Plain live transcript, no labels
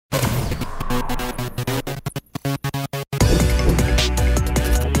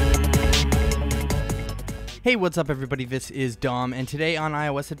Hey, what's up everybody, this is Dom, and today on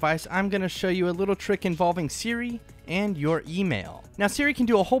iOS Advice, I'm going to show you a little trick involving Siri and your email. Now, Siri can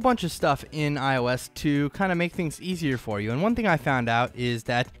do a whole bunch of stuff in iOS to kind of make things easier for you, and one thing I found out is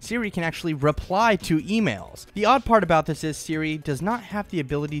that Siri can actually reply to emails. The odd part about this is Siri does not have the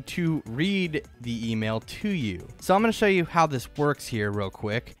ability to read the email to you. So I'm going to show you how this works here real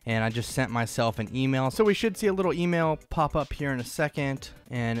quick, and I just sent myself an email. So we should see a little email pop up here in a second.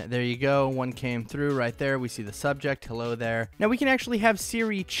 And there you go, one came through right there. We see the subject, hello there. Now we can actually have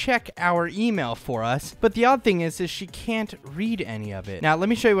Siri check our email for us, but the odd thing is she can't read any of it. Now let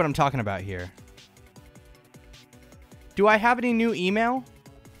me show you what I'm talking about here. Do I have any new email?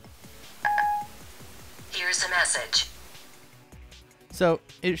 Here's a message. So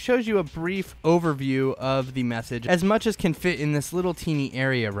it shows you a brief overview of the message, as much as can fit in this little teeny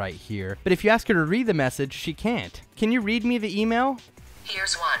area right here. But if you ask her to read the message, she can't. Can you read me the email?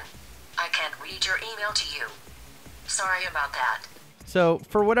 Here's one. I can't read your email to you. Sorry about that. So,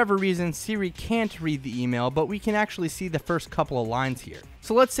 for whatever reason, Siri can't read the email, but we can actually see the first couple of lines here.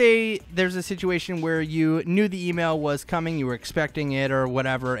 So let's say there's a situation where you knew the email was coming, you were expecting it or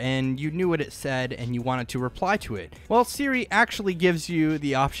whatever, and you knew what it said and you wanted to reply to it. Well, Siri actually gives you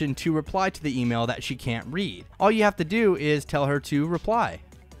the option to reply to the email that she can't read. All you have to do is tell her to reply.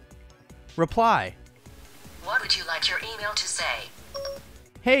 Reply. What would you like your email to say?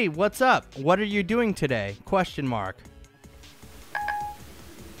 Hey, what's up? What are you doing today? Question mark.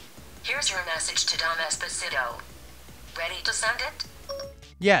 Here's your message to Dom Esposito. Ready to send it?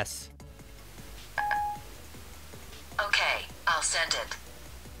 Yes. Okay, I'll send it.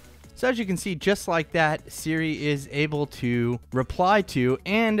 So as you can see, just like that, Siri is able to reply to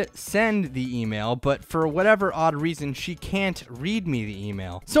and send the email, but for whatever odd reason, she can't read me the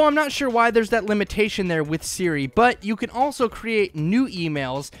email. So I'm not sure why there's that limitation there with Siri, but you can also create new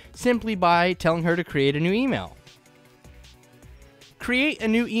emails simply by telling her to create a new email. Create a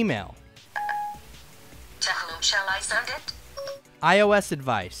new email. To whom shall I send it? iOS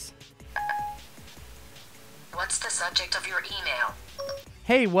Advice. What's the subject of your email?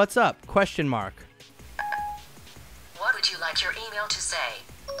 Hey, what's up? Question mark. What would you like your email to say?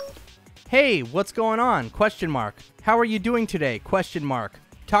 Hey, what's going on? Question mark. How are you doing today? Question mark.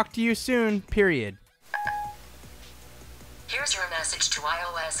 Talk to you soon. Period. Here's your message to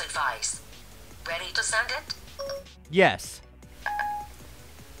iOS Advice. Ready to send it? Yes.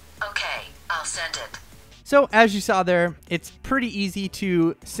 Okay, I'll send it. So as you saw there, it's pretty easy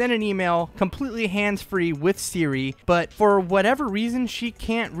to send an email completely hands-free with Siri, but for whatever reason, she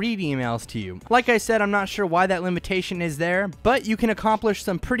can't read emails to you. Like I said, I'm not sure why that limitation is there, but you can accomplish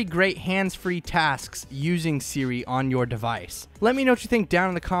some pretty great hands-free tasks using Siri on your device. Let me know what you think down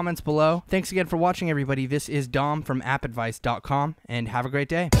in the comments below. Thanks again for watching, everybody. This is Dom from appadvice.com, and have a great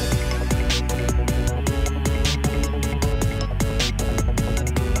day.